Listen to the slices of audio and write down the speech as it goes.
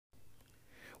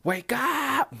Wake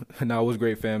up! No, it was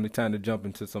great, family. Time to jump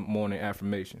into some morning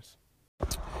affirmations.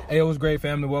 Hey, it was great,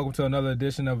 family. Welcome to another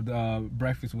edition of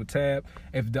Breakfast with Tab.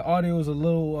 If the audio is a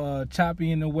little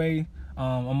choppy in the way,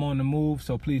 I'm on the move,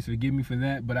 so please forgive me for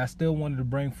that. But I still wanted to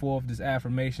bring forth this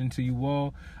affirmation to you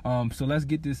all. So let's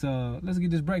get this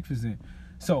breakfast in.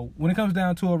 So when it comes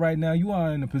down to it, right now, you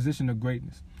are in a position of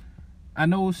greatness. I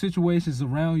know situations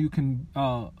around you can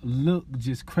look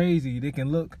just crazy. They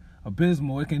can look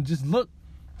abysmal. It can just look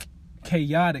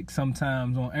chaotic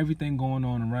sometimes on everything going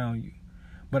on around you.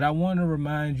 But I want to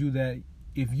remind you that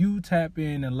if you tap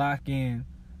in and lock in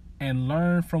and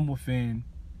learn from within,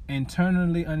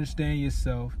 internally understand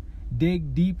yourself,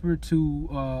 dig deeper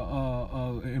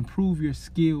to improve your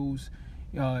skills,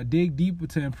 dig deeper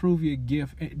to improve your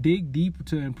gift, dig deeper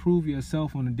to improve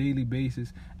yourself on a daily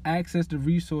basis, access the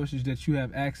resources that you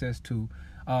have access to,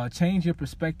 change your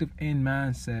perspective and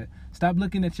mindset. Stop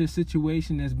looking at your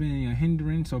situation as being a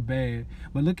hindrance or bad,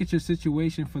 but look at your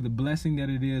situation for the blessing that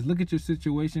it is. Look at your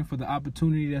situation for the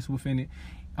opportunity that's within it.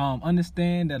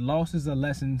 Understand that losses are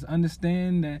lessons.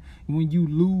 Understand that when you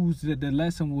lose, that the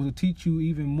lesson will teach you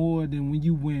even more than when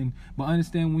you win. But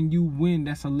understand when you win,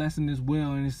 that's a lesson as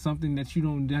well, and it's something that you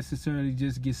don't necessarily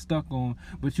just get stuck on,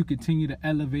 but you continue to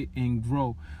elevate and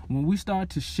grow. When we start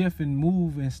to shift and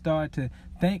move and start to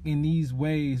think in these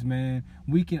ways, man,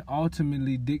 we can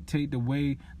ultimately dictate the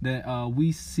way that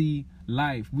we see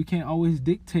life. We can't always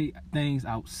dictate things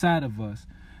outside of us,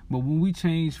 but when we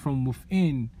change from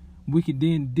within, we can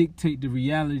then dictate the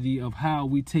reality of how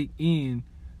we take in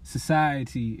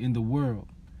society in the world.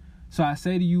 So I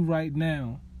say to you right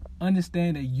now,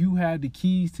 understand that you have the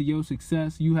keys to your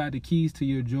success, you have the keys to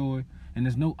your joy, and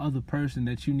there's no other person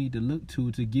that you need to look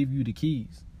to give you the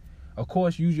keys. Of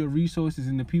course, use your resources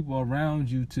and the people around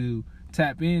you to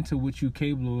tap into what you're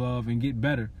capable of and get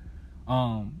better.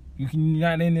 You're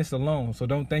not in this alone, so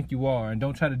don't think you are, and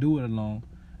don't try to do it alone.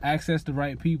 Access the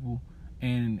right people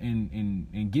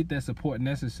and get that support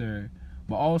necessary.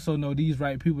 But also know these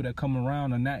right people that come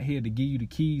around are not here to give you the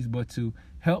keys, but to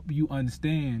help you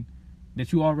understand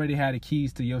that you already have the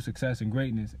keys to your success and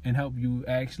greatness, and help you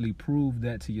actually prove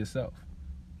that to yourself.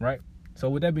 Right? So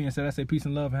with that being said, I say peace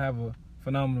and love and have a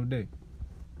phenomenal day.